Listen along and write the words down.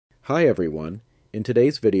Hi everyone. In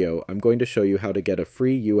today's video, I'm going to show you how to get a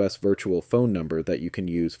free US virtual phone number that you can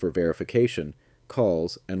use for verification,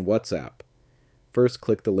 calls, and WhatsApp. First,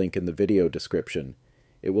 click the link in the video description.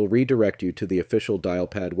 It will redirect you to the official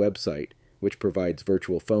Dialpad website, which provides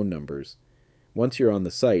virtual phone numbers. Once you're on the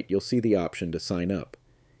site, you'll see the option to sign up.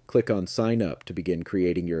 Click on Sign Up to begin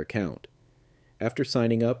creating your account. After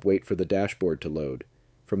signing up, wait for the dashboard to load.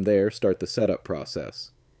 From there, start the setup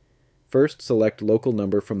process. First, select Local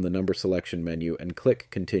Number from the Number Selection menu and click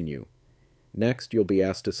Continue. Next, you'll be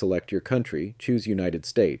asked to select your country, choose United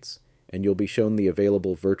States, and you'll be shown the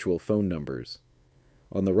available virtual phone numbers.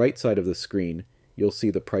 On the right side of the screen, you'll see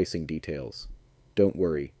the pricing details. Don't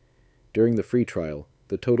worry. During the free trial,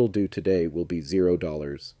 the total due today will be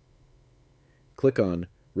 $0. Click on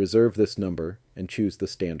Reserve this number and choose the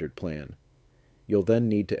standard plan. You'll then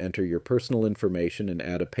need to enter your personal information and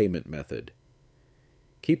add a payment method.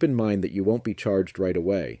 Keep in mind that you won't be charged right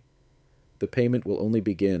away. The payment will only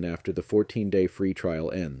begin after the 14-day free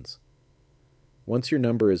trial ends. Once your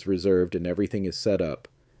number is reserved and everything is set up,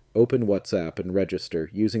 open WhatsApp and register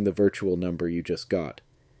using the virtual number you just got.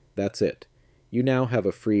 That's it. You now have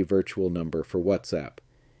a free virtual number for WhatsApp.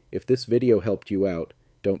 If this video helped you out,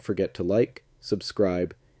 don't forget to like,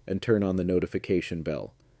 subscribe, and turn on the notification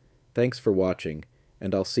bell. Thanks for watching,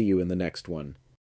 and I'll see you in the next one.